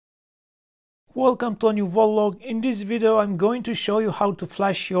Welcome to a new Voltlog. In this video I'm going to show you how to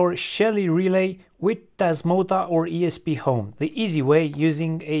flash your Shelly relay with Tasmota or ESPHome, the easy way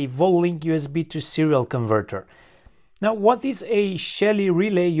using a Voltlink USB to serial converter. Now, what is a Shelly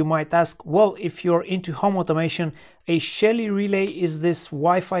relay, you might ask? Well, if you're into home automation, a Shelly relay is this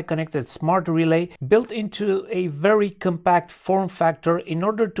Wi-Fi connected smart relay built into a very compact form factor in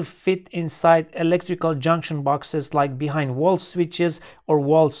order to fit inside electrical junction boxes like behind wall switches or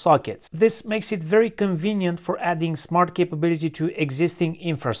wall sockets. This makes it very convenient for adding smart capability to existing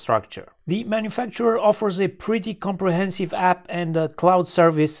infrastructure. The manufacturer offers a pretty comprehensive app and a cloud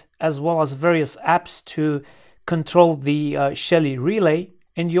service, as well as various apps to control the Shelly relay,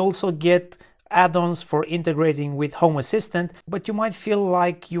 and you also get add-ons for integrating with HomeAssistant, but you might feel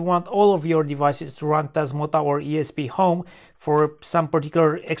like you want all of your devices to run Tasmota or ESPHome for some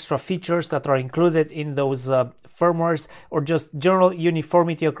particular extra features that are included in those firmwares, or just general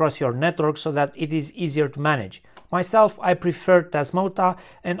uniformity across your network so that it is easier to manage. Myself, I prefer Tasmota,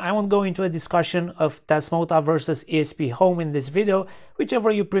 and I won't go into a discussion of Tasmota versus ESPHome in this video.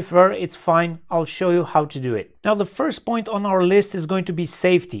 Whichever you prefer, it's fine. I'll show you how to do it. Now, the first point on our list is going to be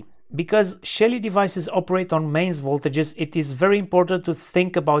safety. Because Shelly devices operate on mains voltages, it is very important to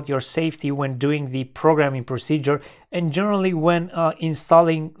think about your safety when doing the programming procedure and generally when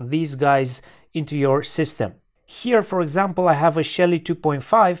installing these guys into your system. Here, for example, I have a Shelly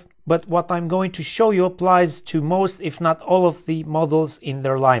 2.5, but what I'm going to show you applies to most, if not all, of the models in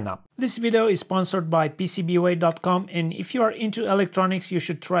their lineup. This video is sponsored by PCBWay.com, and if you are into electronics, you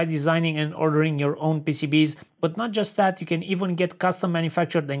should try designing and ordering your own PCBs. But not just that, you can even get custom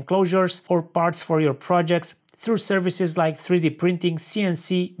manufactured enclosures or parts for your projects through services like 3D printing,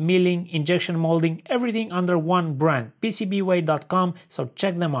 CNC, milling, injection molding, everything under one brand, PCBWay.com, so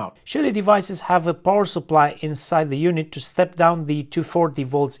check them out. Shelly devices have a power supply inside the unit to step down the 240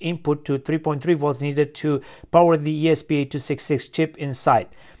 volts input to 3.3 volts needed to power the ESP8266 chip inside.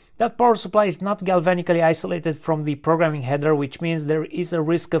 That power supply is not galvanically isolated from the programming header, which means there is a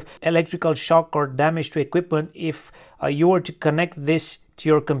risk of electrical shock or damage to equipment if you were to connect this to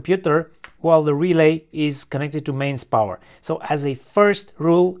your computer while the relay is connected to mains power. So as a first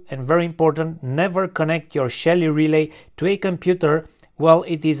rule, and very important, never connect your Shelly relay to a computer while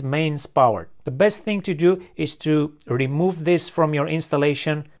it is mains powered. The best thing to do is to remove this from your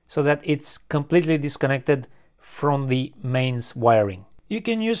installation so that it's completely disconnected from the mains wiring. You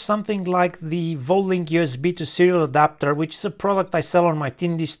can use something like the Voltlink USB to serial adapter, which is a product I sell on my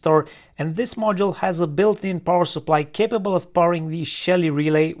Tindy store, and this module has a built-in power supply capable of powering the Shelly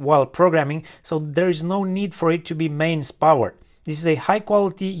relay while programming, so there is no need for it to be mains powered. This is a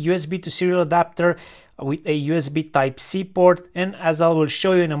high-quality USB to serial adapter with a USB Type-C port, and as I will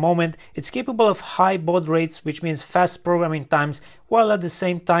show you in a moment, it's capable of high baud rates, which means fast programming times, while at the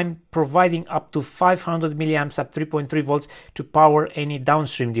same time providing up to 500 milliamps at 3.3 volts to power any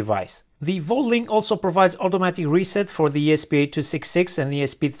downstream device. The Voltlink also provides automatic reset for the ESP8266 and the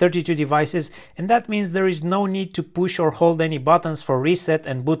ESP32 devices, and that means there is no need to push or hold any buttons for reset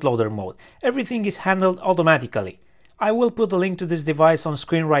and bootloader mode. Everything is handled automatically. I will put a link to this device on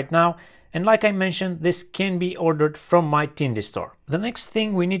screen right now, and like I mentioned, this can be ordered from my Tindy store. The next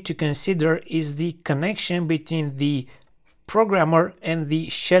thing we need to consider is the connection between the programmer and the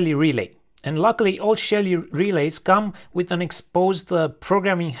Shelly relay. And luckily, all Shelly relays come with an exposed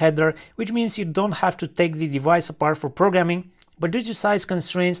programming header, which means you don't have to take the device apart for programming. But due to size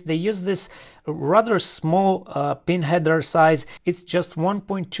constraints, they use this rather small pin header size. It's just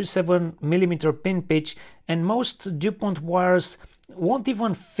 1.27 millimeter pin pitch, and most DuPont wires won't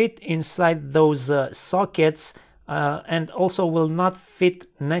even fit inside those sockets and also will not fit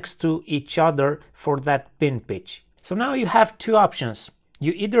next to each other for that pin pitch. So now you have two options.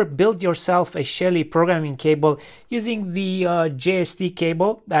 You either build yourself a Shelly programming cable using the JST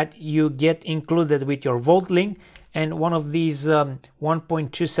cable that you get included with your Voltlink and one of these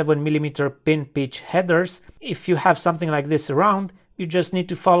 1.27 millimeter pin pitch headers. If you have something like this around, you just need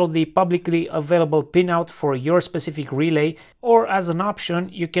to follow the publicly available pinout for your specific relay, or as an option,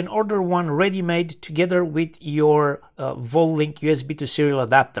 you can order one ready-made together with your Voltlink USB to serial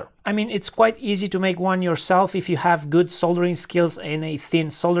adapter. I mean, it's quite easy to make one yourself if you have good soldering skills and a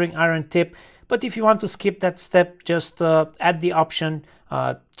thin soldering iron tip, but if you want to skip that step, just add the option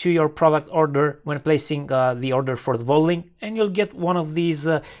to your product order when placing the order for the Voltlink, and you'll get one of these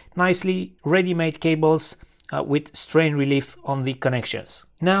nicely ready-made cables with strain relief on the connections.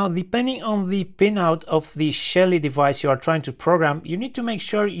 Now, depending on the pinout of the Shelly device you are trying to program, you need to make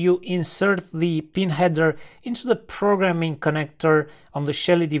sure you insert the pin header into the programming connector on the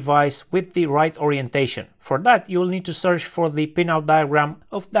Shelly device with the right orientation. For that, you will need to search for the pinout diagram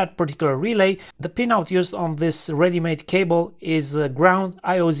of that particular relay. The pinout used on this ready-made cable is ground,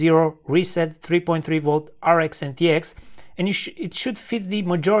 IO0, reset, 3.3 volt, RX and TX. And it should fit the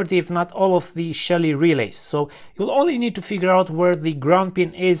majority, if not all, of the Shelly relays. So you'll only need to figure out where the ground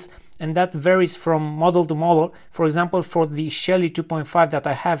pin is, and that varies from model to model. For example, for the Shelly 2.5 that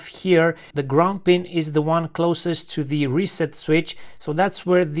I have here, the ground pin is the one closest to the reset switch. So that's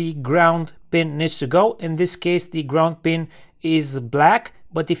where the ground pin needs to go. In this case, the ground pin is black.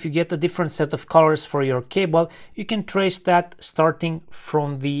 But if you get a different set of colors for your cable, you can trace that starting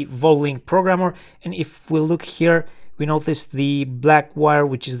from the Voltlog programmer. And if we look here, we notice the black wire,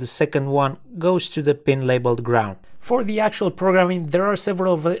 which is the second one, goes to the pin labeled ground. For the actual programming, there are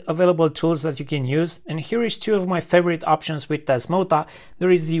several available tools that you can use, and here is two of my favorite options with Tasmota. There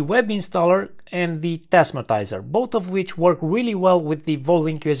is the web installer and the Tasmotizer, both of which work really well with the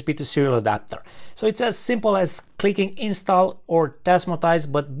Voltlog USB to serial adapter. So it's as simple as clicking install or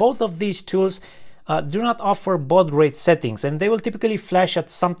Tasmotize, but both of these tools do not offer baud rate settings, and they will typically flash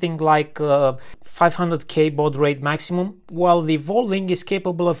at something like 500k baud rate maximum, while the Voltlog is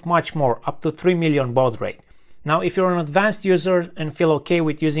capable of much more, up to 3 million baud rate. Now, if you're an advanced user and feel okay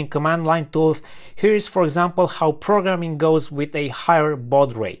with using command line tools, here is, for example, how programming goes with a higher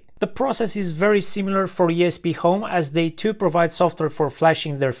baud rate. The process is very similar for ESPHome, as they too provide software for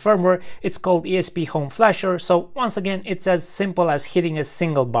flashing their firmware. It's called ESPHome Flasher, so once again, it's as simple as hitting a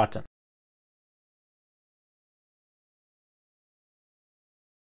single button.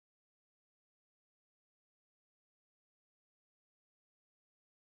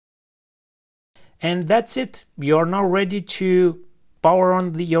 And that's it. You're now ready to power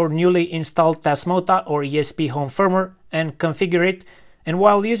on your newly installed Tasmota or ESPHome firmware and configure it. And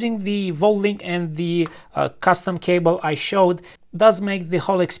while using the Voltlog and the custom cable I showed, does make the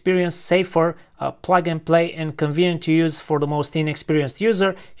whole experience safer, plug and play, and convenient to use for the most inexperienced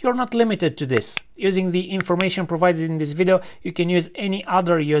user, you're not limited to this. Using the information provided in this video, you can use any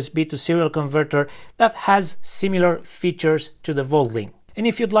other USB to serial converter that has similar features to the Voltlog. And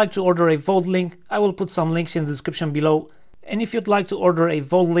if you'd like to order a Voltlog, I will put some links in the description below. The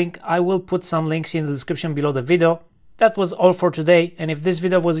video. That was all for today, and if this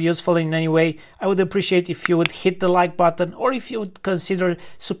video was useful in any way, I would appreciate if you would hit the like button, or if you would consider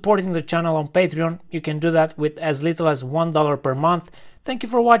supporting the channel on Patreon. You can do that with as little as $1 per month. Thank you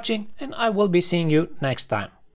for watching, and I will be seeing you next time.